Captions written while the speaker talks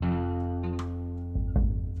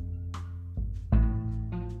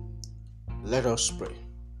Let us pray.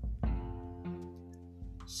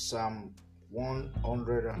 Psalm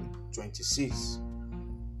 126,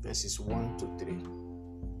 verses 1 to 3.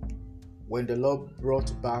 When the Lord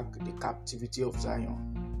brought back the captivity of Zion,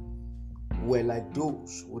 we were like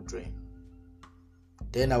those who dream.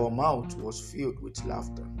 Then our mouth was filled with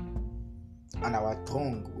laughter, and our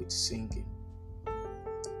tongue with singing.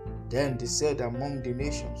 Then they said among the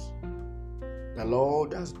nations, the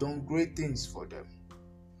Lord has done great things for them.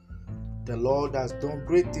 The Lord has done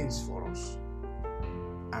great things for us,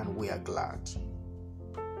 and we are glad.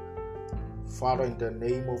 Father, in the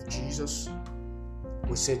name of Jesus,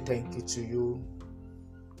 we say thank you to you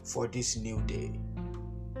for this new day.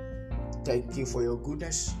 Thank you for your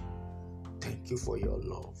goodness. Thank you for your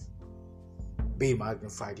love. Be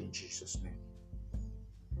magnified in Jesus' name.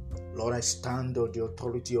 Lord, I stand on the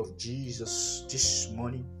authority of Jesus this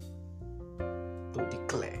morning to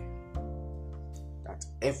declare that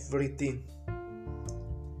everything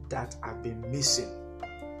that I've been missing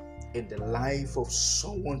in the life of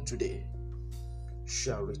someone today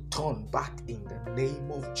shall return back in the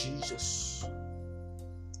name of Jesus.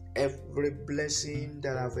 Every blessing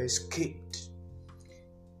that I've escaped,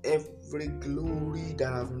 every glory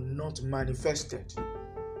that I've not manifested,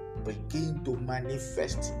 begin to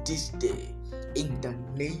manifest this day in the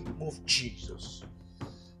name of Jesus.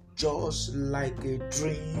 Just like a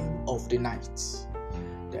dream of the night,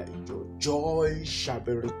 that your joy shall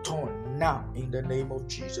be returned now in the name of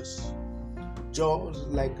Jesus. Just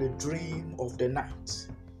like a dream of the night,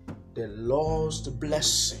 the lost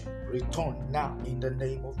blessing return now in the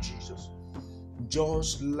name of Jesus.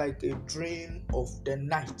 Just like a dream of the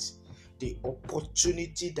night, the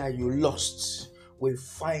opportunity that you lost will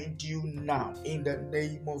find you now in the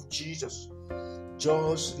name of Jesus.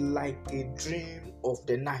 Just like a dream of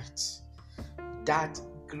the night, that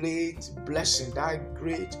great blessing, that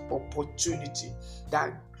great opportunity,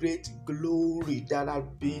 that great glory that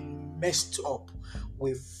had been messed up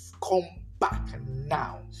will come back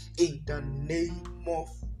now in the name of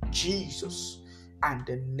Jesus. And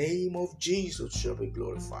the name of Jesus shall be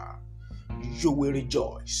glorified. You will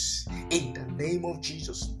rejoice in the name of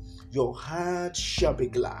Jesus. Your heart shall be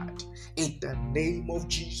glad in the name of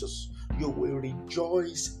Jesus. You will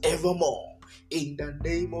rejoice evermore in the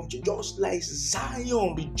name of Jesus. Just like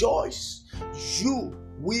Zion rejoice, you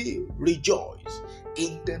will rejoice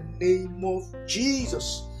in the name of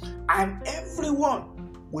Jesus. And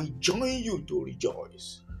everyone will join you to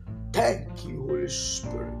rejoice. Thank you, Holy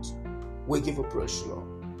Spirit. We give a praise, Lord.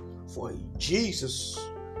 For in Jesus'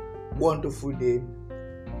 wonderful name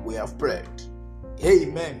we have prayed.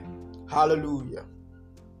 Amen. Hallelujah.